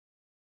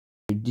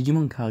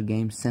Digimon card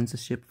game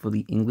censorship for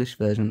the English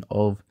version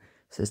of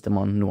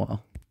Sistermon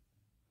Noir.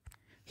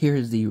 Here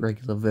is the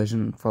regular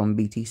version from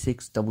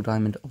BT6 Double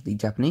Diamond of the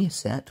Japanese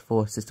set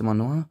for Sistermon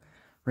Noir.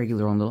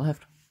 Regular on the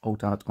left,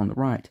 alt art on the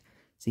right.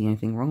 See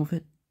anything wrong with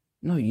it?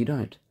 No, you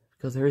don't,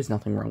 because there is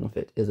nothing wrong with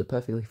it. It is a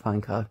perfectly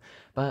fine card,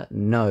 but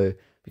no,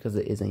 because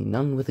it is a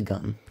nun with a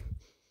gun.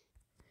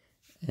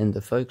 And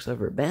the folks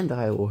over at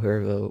Bandai, or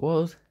whoever it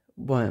was,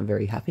 weren't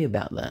very happy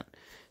about that,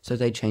 so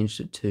they changed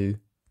it to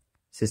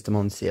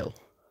Sistermon Seal.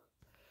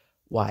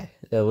 Why?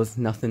 There was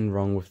nothing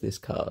wrong with this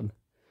card.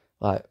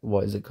 Like,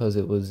 what, is it because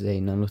it was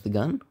a nun with a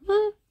gun?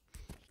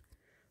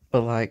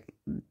 But like,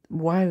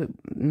 why,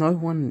 no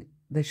one,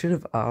 they should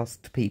have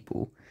asked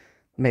people,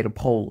 made a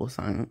poll or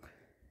something,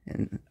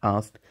 and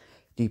asked,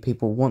 do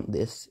people want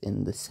this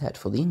in the set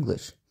for the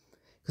English?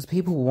 Because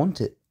people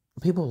want it.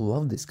 People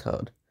love this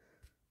card.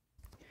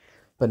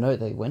 But no,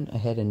 they went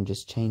ahead and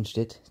just changed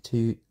it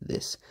to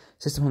this,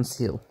 Sistermon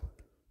Seal.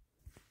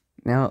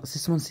 Now,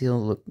 Sistermon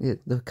Seal,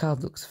 the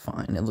card looks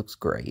fine, it looks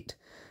great,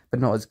 but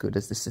not as good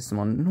as the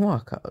Sistermon Noir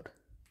card.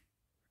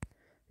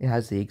 It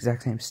has the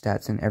exact same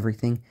stats and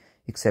everything,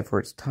 except for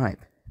its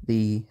type.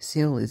 The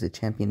Seal is a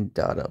champion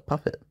data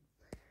puppet,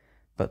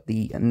 but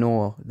the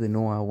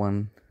Noir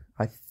one,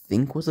 I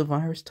think, was a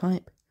virus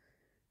type.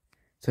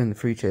 So in the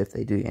future, if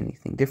they do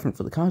anything different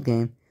for the card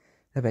game,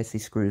 that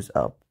basically screws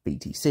up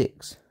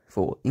BT6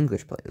 for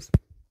English players.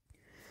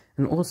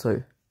 And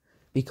also,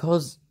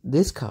 because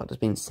this card has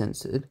been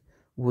censored,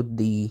 would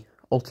the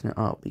alternate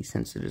art be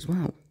censored as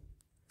well?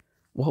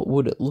 What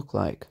would it look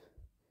like?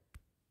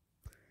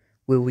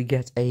 Will we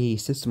get a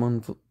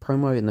Sistermon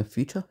promo in the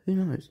future? Who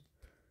knows?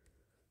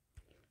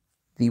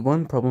 The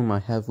one problem I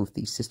have with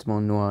the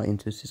Sistermon Noir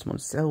into Sistermon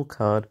Cell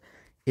card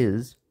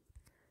is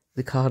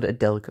the card A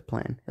Delicate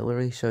Plan. It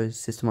literally shows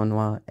Sistermon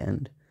Noir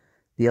and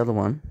the other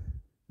one,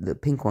 the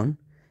pink one,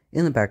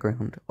 in the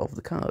background of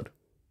the card.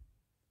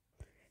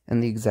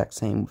 And the exact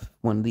same with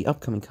one of the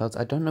upcoming cards.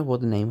 I don't know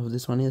what the name of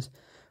this one is,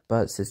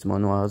 but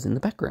Sistermon Noir is in the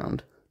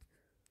background.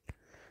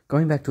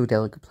 Going back to A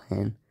Delicate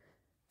Plan,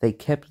 they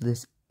kept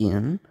this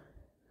in,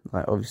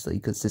 like obviously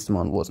because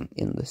Sistermon wasn't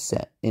in the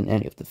set, in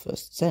any of the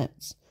first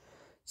sets,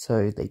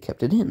 so they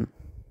kept it in.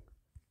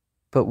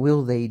 But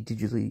will they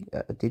can't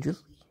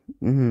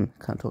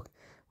talk.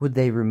 Would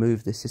they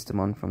remove the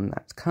Sistermon from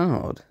that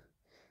card,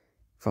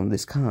 from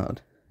this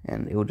card,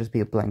 and it will just be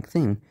a blank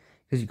thing?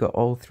 Because you've got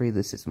all three of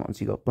the Sistermons.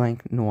 You've got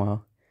Blank,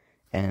 Noir,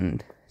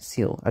 and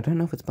Seal. I don't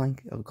know if it's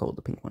Blank, I'll call it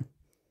the pink one.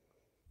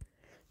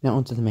 Now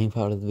onto the main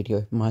part of the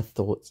video, my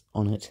thoughts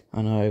on it.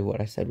 I know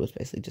what I said was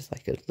basically just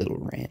like a little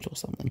rant or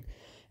something,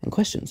 and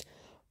questions.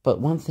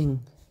 But one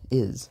thing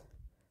is,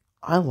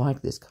 I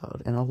like this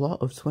card, and a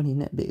lot of 20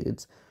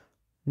 neckbeards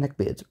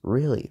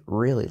really,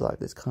 really like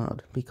this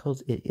card,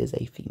 because it is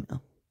a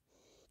female.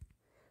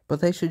 But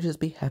they should just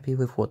be happy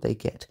with what they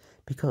get,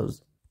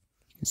 because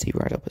you can see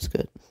right up her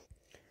skirt.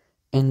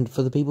 And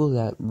for the people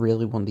that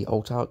really want the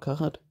alt art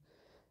card,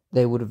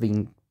 they would have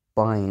been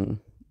buying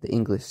the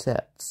English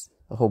sets.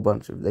 They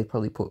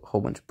probably put a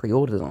whole bunch of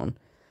pre-orders on,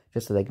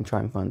 just so they can try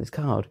and find this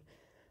card.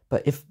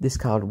 But if this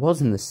card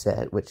was in the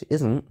set, which it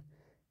isn't,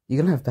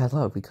 you're gonna have bad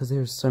luck, because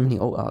there's so many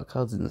alt art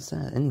cards in the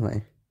set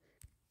anyway.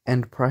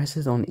 And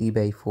prices on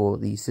eBay for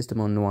the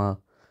Sistermon Noir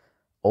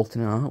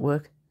alternate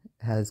artwork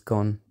has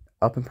gone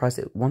up in price.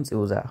 Once it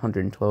was at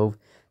 112,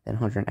 then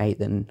 108,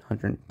 then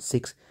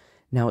 106.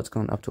 Now it's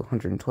gone up to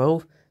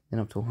 112,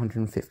 then up to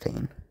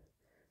 115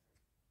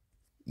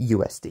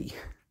 USD.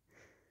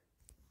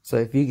 So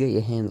if you get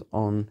your hands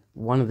on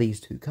one of these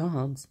two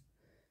cards,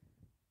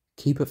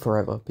 keep it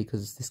forever,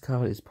 because this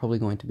card is probably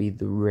going to be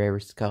the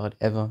rarest card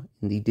ever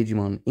in the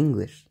Digimon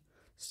English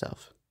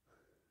stuff.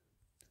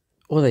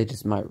 Or they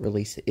just might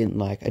release it in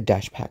like a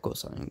dash pack or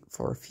something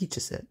for a future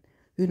set.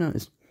 Who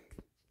knows?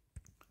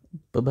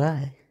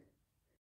 Bye-bye.